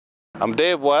I'm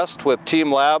Dave West with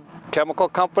Team Lab Chemical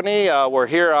Company. We're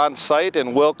here on site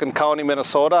in Wilkin County,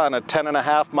 Minnesota on a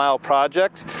 10.5 mile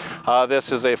project.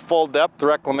 This is a full depth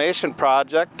reclamation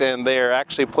project, and they are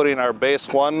actually putting our base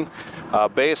 1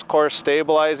 base course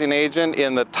stabilizing agent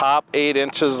in the top 8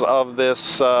 inches of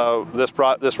this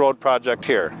road project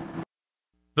here.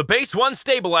 The base 1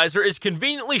 stabilizer is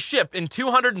conveniently shipped in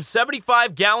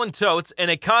 275-gallon totes in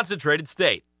a concentrated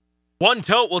state. One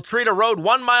tote will treat a road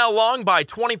 1 mile long by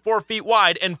 24 feet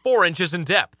wide and 4 inches in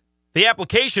depth. The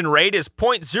application rate is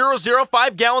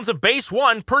 0.005 gallons of base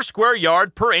 1 per square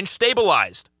yard per inch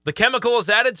stabilized. The chemical is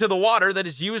added to the water that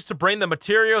is used to bring the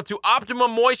material to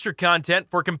optimum moisture content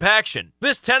for compaction.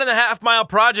 This 10.5 mile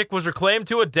project was reclaimed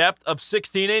to a depth of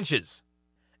 16 inches.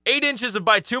 8 inches of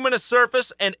bituminous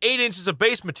surface and 8 inches of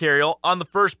base material on the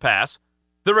first pass.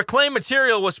 The reclaimed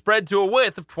material was spread to a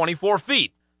width of 24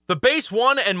 feet. The base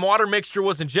 1 and water mixture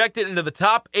was injected into the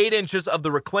top 8 inches of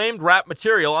the reclaimed wrap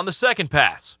material on the second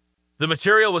pass. The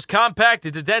material was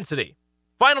compacted to density.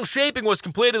 Final shaping was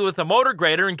completed with a motor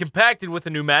grader and compacted with a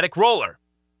pneumatic roller.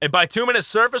 A bituminous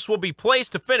surface will be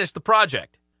placed to finish the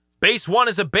project. Base 1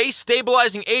 is a base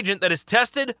stabilizing agent that is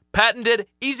tested, patented,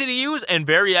 easy to use, and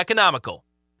very economical.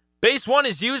 Base 1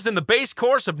 is used in the base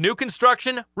course of new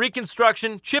construction,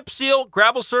 reconstruction, chip seal,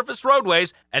 gravel surface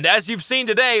roadways, and as you've seen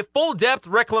today, full-depth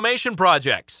reclamation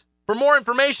projects. For more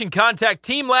information, contact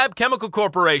Team Lab Chemical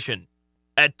Corporation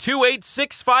at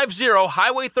 28650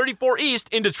 Highway 34 East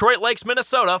in Detroit Lakes,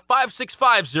 Minnesota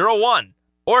 56501,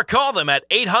 or call them at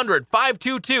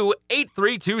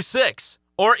 800-522-8326,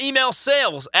 or email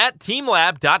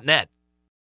sales@teamlab.net.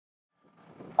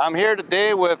 I'm here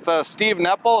today with Steve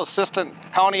Neppel, Assistant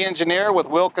County Engineer with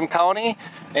Wilkin County.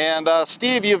 And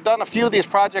Steve, you've done a few of these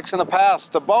projects in the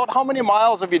past. About how many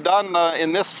miles have you done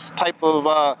in this type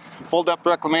of full depth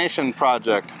reclamation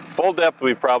project? Full depth,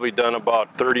 we've probably done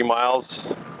about 30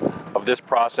 miles of this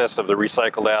process of the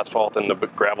recycled asphalt and the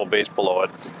gravel base below it.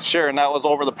 Sure, and that was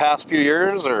over the past few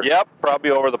years? Or? Yep,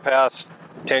 probably over the past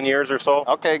 10 years or so.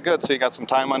 Okay, good. So you got some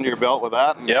time under your belt with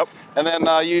that. Yep. And then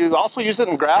you also used it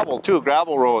in gravel too,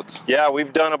 gravel roads. Yeah,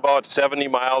 we've done about 70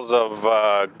 miles of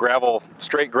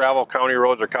straight gravel county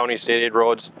roads or county state aid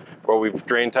roads, where we've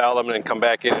drain tiled them and then come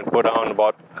back in and put on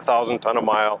about 1,000 ton a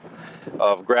mile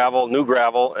of gravel, new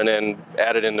gravel, and then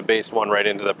added in the base 1 right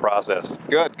into the process.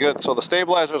 Good, good. So the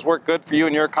stabilizers work good for you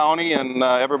in your county, and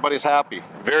everybody's happy.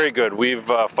 Very good. We've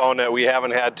found that we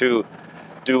haven't had to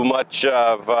do much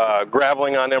of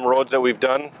graveling on them roads that we've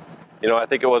done. You know, I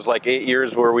think it was like 8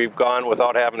 years where we've gone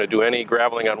without having to do any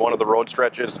graveling on one of the road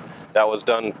stretches that was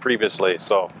done previously.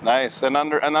 So nice. And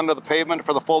under the pavement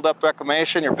for the full depth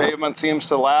reclamation, your pavement seems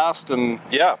to last, and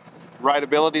yeah,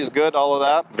 rideability is good, all of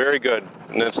that? Very good.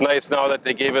 And it's nice now that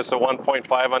they gave us a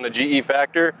 1.5 on the GE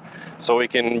factor, so we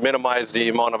can minimize the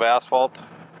amount of asphalt,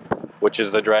 which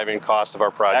is the driving cost of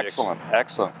our projects. Excellent,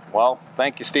 excellent. Well,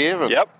 thank you, Steve. Yep.